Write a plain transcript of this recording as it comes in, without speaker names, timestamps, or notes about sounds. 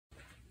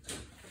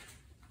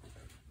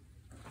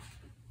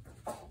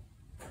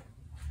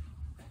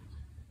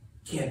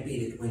Can't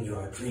beat it when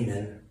you're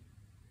dreaming.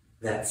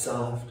 That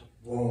soft,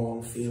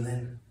 warm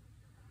feeling.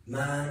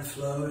 Mind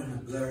float in a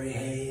blurry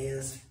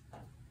haze.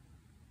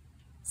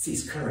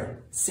 Seas current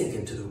sink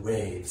into the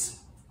waves.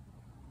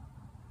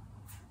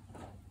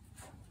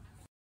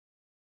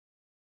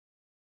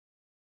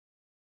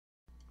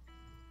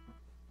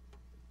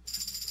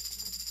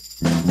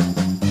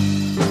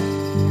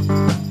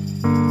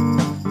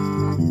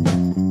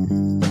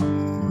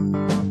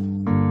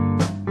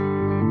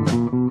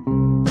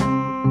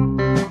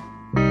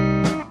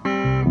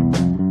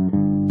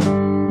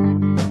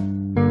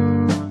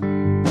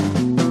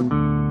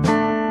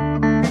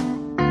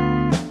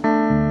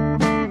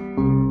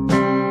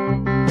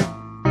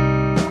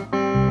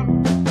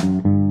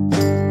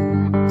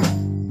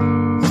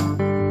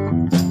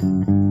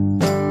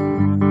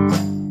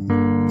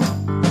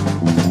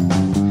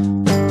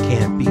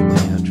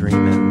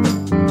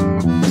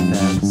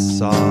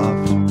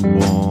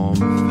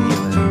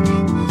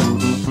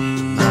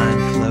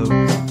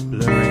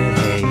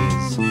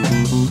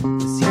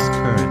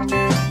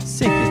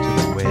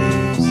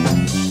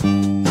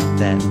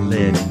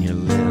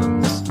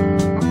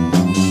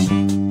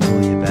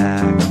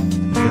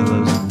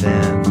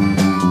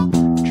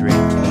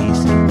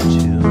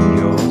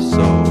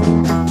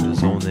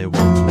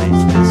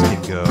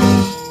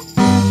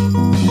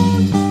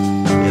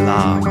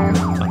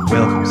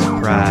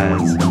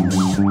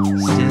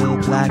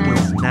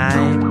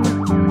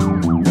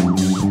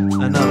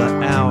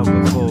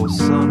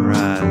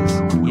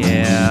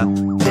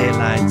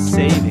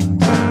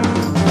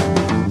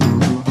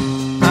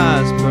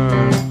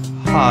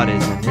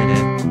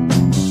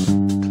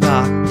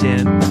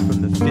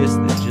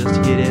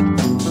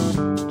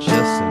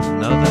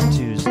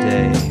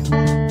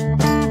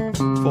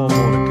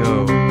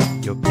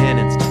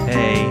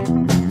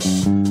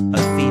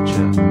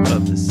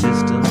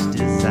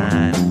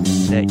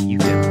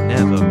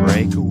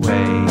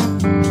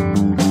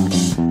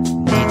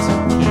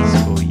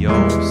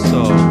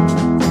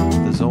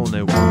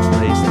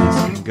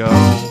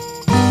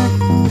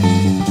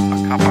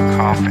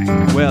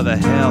 Where the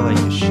hell are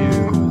your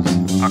shoes?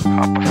 A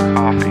cup of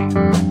coffee.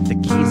 The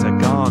keys are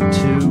gone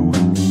too.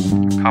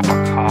 A cup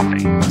of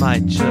coffee.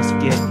 Might just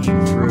get you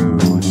through.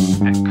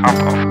 A cup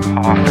of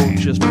coffee. Oh,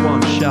 just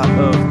one shot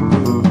of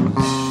booze.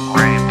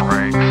 Rain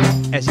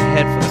breaks. As you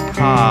head for the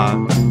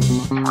car.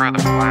 Through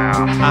the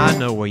glass. I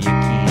know where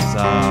your keys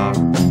are.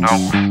 No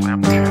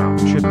Slim Jim.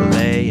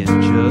 AAA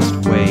and just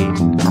wait.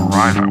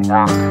 Arrive at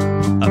work.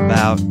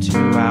 About 2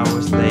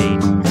 hours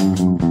late.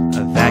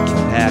 A vacuum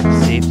pack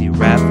safety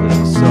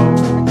rattling so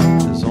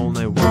there's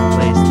only one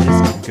place this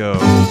can go.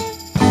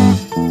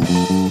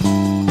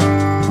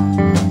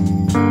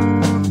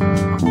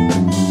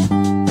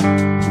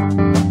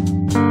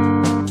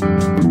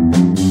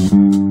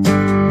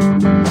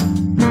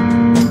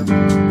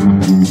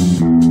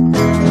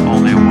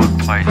 Only one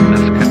place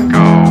this can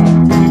go.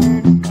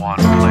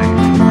 One place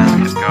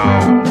this can go.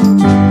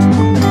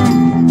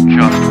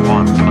 Just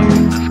one place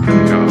this can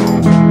go.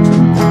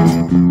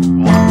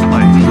 One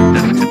place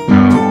this can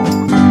go.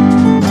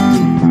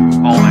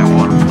 Only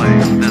one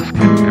place this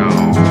can go.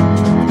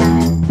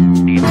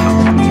 Need some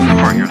peace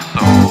for your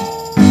soul.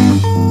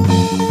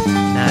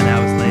 9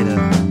 hours later,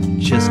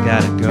 just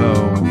gotta go.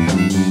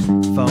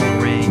 Phone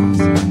rings,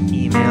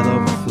 email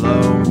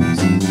overflows.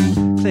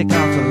 Click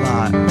off the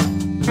lot,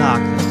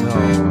 lock the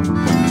door.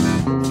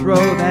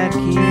 Throw that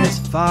key as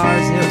far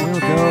as it will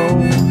go.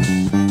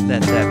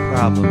 Let that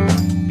problem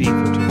be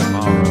for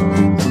tomorrow.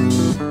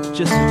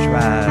 Just a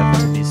drive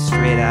to be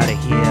straight out of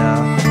here.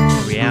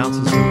 3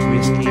 ounces of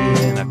whiskey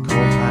and a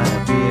cold pint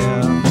of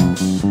beer.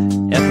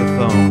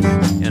 Epiphone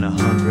and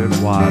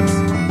 100 watts.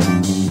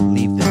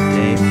 Leave the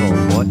day for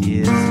what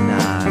is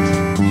not.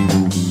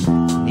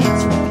 Need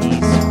some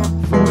peace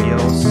for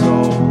your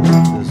soul.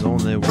 There's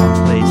only one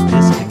place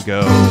this can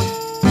go.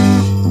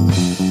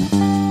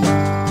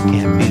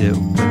 Can't beat it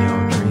when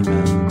you're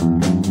dreaming.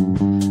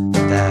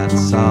 That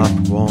soft,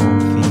 warm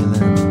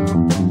feeling.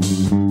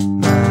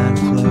 Mind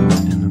float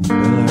in a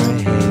blurry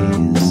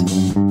haze.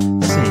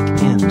 Sink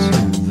into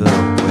the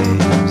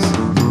waves.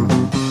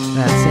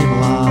 That same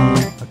alarm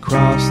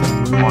across the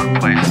room. One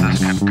place this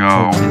can go.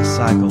 Hope this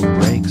cycle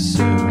breaks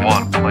soon.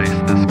 One place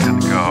this can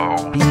go.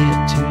 Be it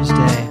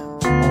Tuesday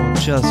or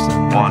just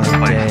One another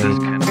place day. this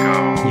can go.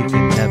 You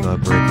can never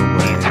break